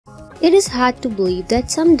It is hard to believe that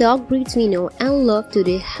some dog breeds we know and love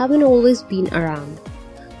today haven't always been around.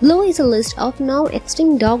 Below is a list of now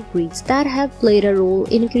extinct dog breeds that have played a role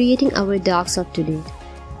in creating our dogs of today.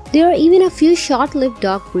 There are even a few short-lived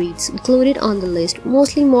dog breeds included on the list,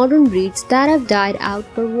 mostly modern breeds that have died out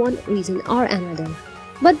for one reason or another.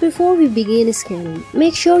 But before we begin scanning,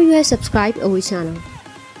 make sure you have subscribed our channel.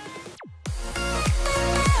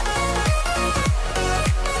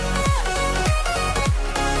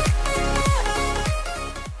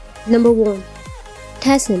 Number 1.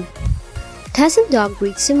 Tassim. Tassim dog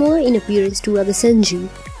breed similar in appearance to a Basenji.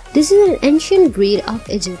 This is an ancient breed of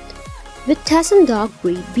Egypt, with Tassim dog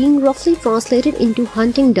breed being roughly translated into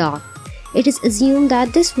hunting dog. It is assumed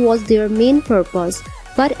that this was their main purpose,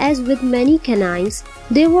 but as with many canines,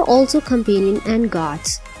 they were also companion and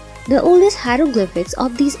guards. The oldest hieroglyphics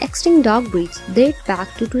of these extinct dog breeds date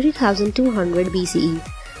back to 2200 BCE.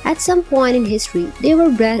 At some point in history, they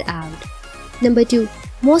were bred out. Number 2.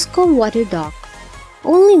 Moscow Water Dog.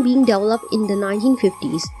 Only being developed in the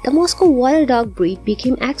 1950s, the Moscow Water Dog breed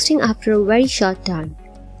became extinct after a very short time.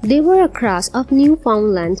 They were a cross of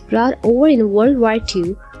Newfoundlands brought over in World War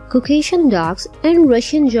II, Caucasian dogs, and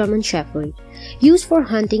Russian German Shepherd, used for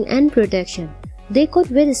hunting and protection. They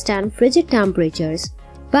could withstand frigid temperatures.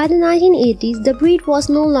 By the 1980s, the breed was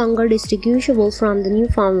no longer distinguishable from the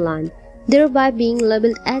Newfoundland, thereby being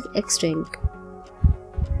labeled as extinct.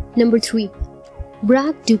 Number 3.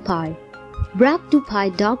 Bred Dupai. Bred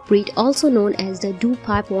Dupai dog breed, also known as the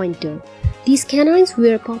Dupai Pointer. These canines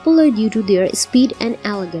were popular due to their speed and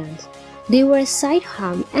elegance. They were a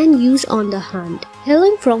sighthound and used on the hunt.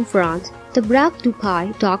 Hailing from France, the Bred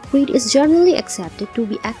Dupai dog breed is generally accepted to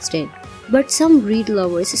be extinct, but some breed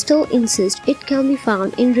lovers still insist it can be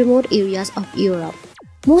found in remote areas of Europe.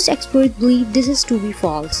 Most experts believe this is to be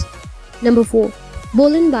false. Number 4.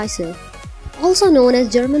 Berlin Weisse. Also known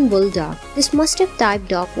as German Bulldog, this Mastiff type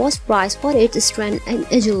dog was prized for its strength and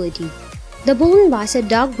agility. The Berlin Weisse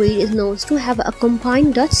dog breed is known to have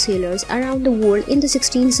accompanied Dutch sailors around the world in the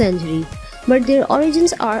 16th century, but their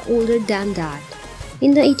origins are older than that.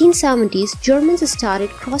 In the 1870s, Germans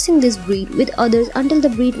started crossing this breed with others until the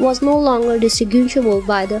breed was no longer distinguishable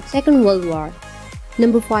by the Second World War.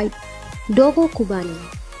 Number 5. Dogo Cubano.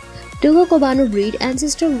 Dogo Cubano breed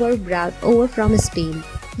ancestors were brought over from Spain.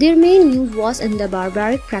 Their main use was in the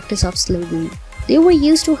barbaric practice of slavery. They were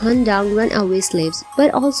used to hunt down runaway slaves,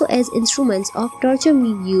 but also as instruments of torture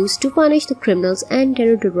being used to punish the criminals and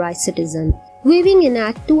terrorize citizens. Weighing in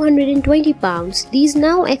at 220 pounds, these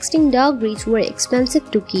now extinct dog breeds were expensive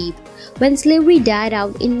to keep. When slavery died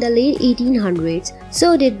out in the late 1800s,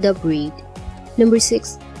 so did the breed. Number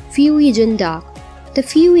 6. Fuegian Dog. The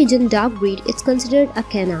Fuegian dog breed is considered a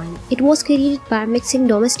canine. It was created by mixing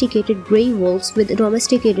domesticated grey wolves with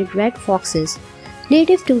domesticated red foxes.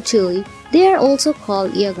 Native to Chile, they are also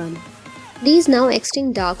called bygone. These now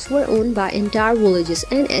extinct dogs were owned by entire villages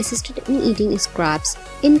and assisted in eating scraps,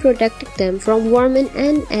 in protecting them from vermin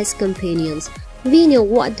and as companions. We know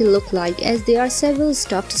what they look like as there are several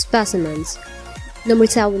stuffed specimens. Number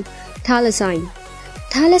 7. Thylacine.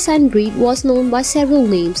 Thylacine breed was known by several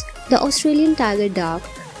names: the Australian Tiger Dog,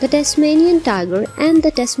 the Tasmanian Tiger, and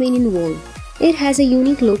the Tasmanian Wolf. It has a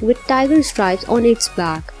unique look with tiger stripes on its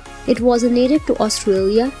back. It was a native to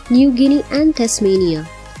Australia, New Guinea, and Tasmania.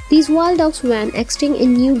 These wild dogs went extinct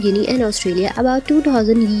in New Guinea and Australia about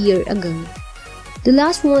 2000 years ago. The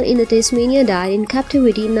last one in the Tasmania died in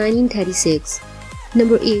captivity in 1936.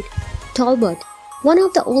 Number 8. Talbot. One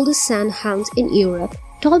of the oldest sandhounds in Europe,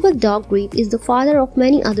 Talbot dog breed is the father of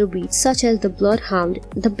many other breeds such as the Bloodhound,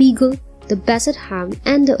 the Beagle, the Basset Hound,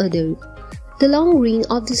 and the others. The long reign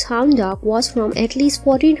of this hound dog was from at least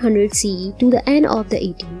 1400 CE to the end of the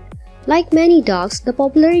 18th. Like many dogs, the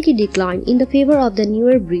popularity declined in the favor of the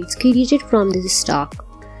newer breeds created from this stock.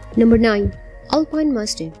 Number 9. Alpine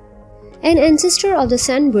Mastiff. An ancestor of the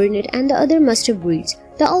Saint Bernard and the other Mastiff breeds,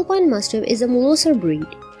 the Alpine Mastiff is a Molosser breed.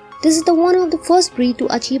 This is the one of the first breed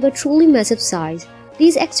to achieve a truly massive size.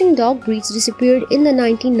 These extinct dog breeds disappeared in the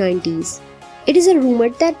 1990s. It is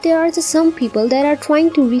rumored that there are some people that are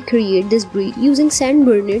trying to recreate this breed using Saint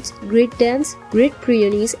Bernards, Great Danes, Great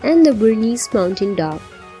Pyrenees, and the Bernese Mountain Dog.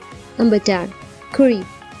 Number 10. Curry.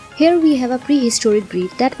 Here we have a prehistoric breed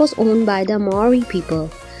that was owned by the Maori people.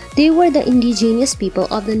 They were the indigenous people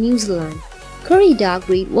of the New Zealand. Curry dog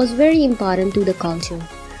breed was very important to the culture.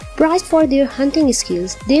 Prized for their hunting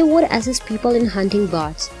skills, they would assist people in hunting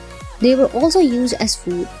birds. They were also used as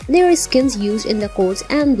food, their skins used in the coats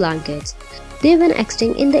and blankets. They went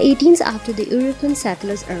extinct in the 18th after the European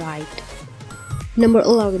settlers arrived. Number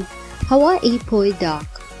 11. Hawaii Poi Dog.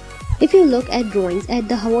 If you look at drawings at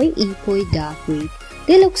the Hawaii Poi Dog breed,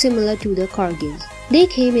 They look similar to the corgis. They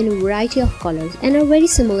came in a variety of colors and are very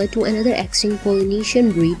similar to another extinct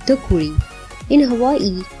Polynesian breed, the Kuri. In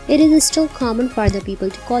Hawaii, it is still common for the people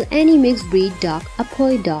to call any mixed breed dog a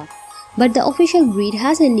poi dog, but the official breed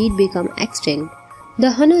has indeed become extinct.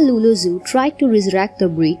 The Honolulu Zoo tried to resurrect the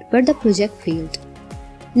breed, but the project failed.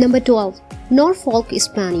 Number 12. Norfolk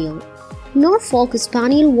Spaniel. Norfolk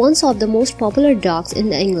Spaniel, one of the most popular dogs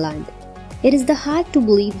in England. It is hard to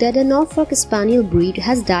believe that the Norfolk Spaniel breed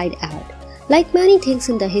has died out. Like many things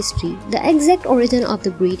in the history, the exact origin of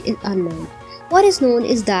the breed is unknown. What is known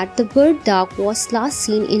is that the bird dog was last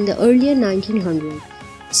seen in the earlier 1900s.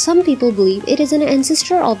 Some people believe it is an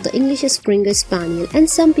ancestor of the English Springer Spaniel, and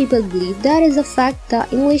some people believe that is a fact the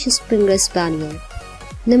English Springer Spaniel.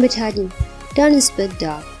 Number 13. Turnspit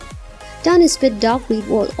Dog. Turnspit dog breed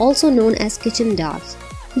was also known as kitchen dogs.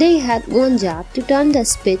 They had one job, to turn the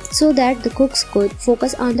spit so that the cooks could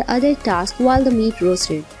focus on the other task while the meat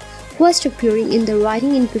roasted. First appearing in the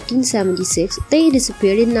writing in 1576, they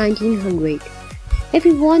disappeared in 1900. If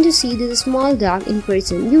you want to see this small dog in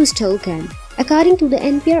person, you still can. According to the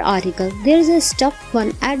NPR article, there is a stuffed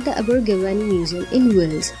one at the Abergavenny Museum in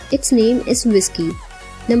Wales. Its name is Whiskey.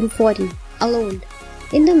 Number 14. Alone.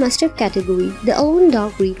 In the mastiff category, the Alone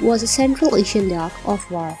dog breed was a Central Asian dog of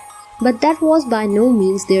war. But that was by no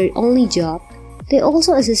means their only job. They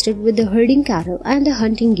also assisted with the herding cattle and the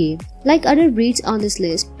hunting game. Like other breeds on this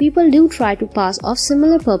list, people do try to pass off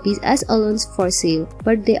similar puppies as Alones for sale,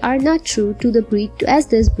 but they are not true to the breed as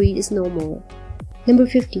this breed is no more. Number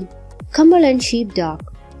 15. Cumberland Sheepdog.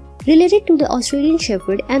 Related to the Australian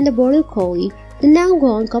Shepherd and the Border Collie, the now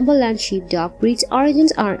gone Cumberland Sheepdog breed's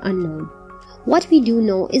origins are unknown. What we do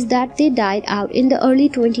know is that they died out in the early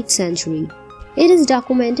 20th century. It is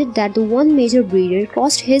documented that the one major breeder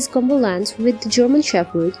crossed his Cumberlands with the German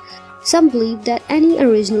Shepherds. Some believe that any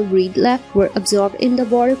original breed left were absorbed in the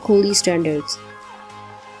Border Collie standards.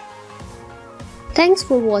 Thanks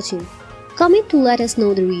for watching. Comment to let us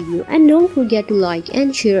know the review, and don't forget to like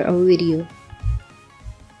and share our video.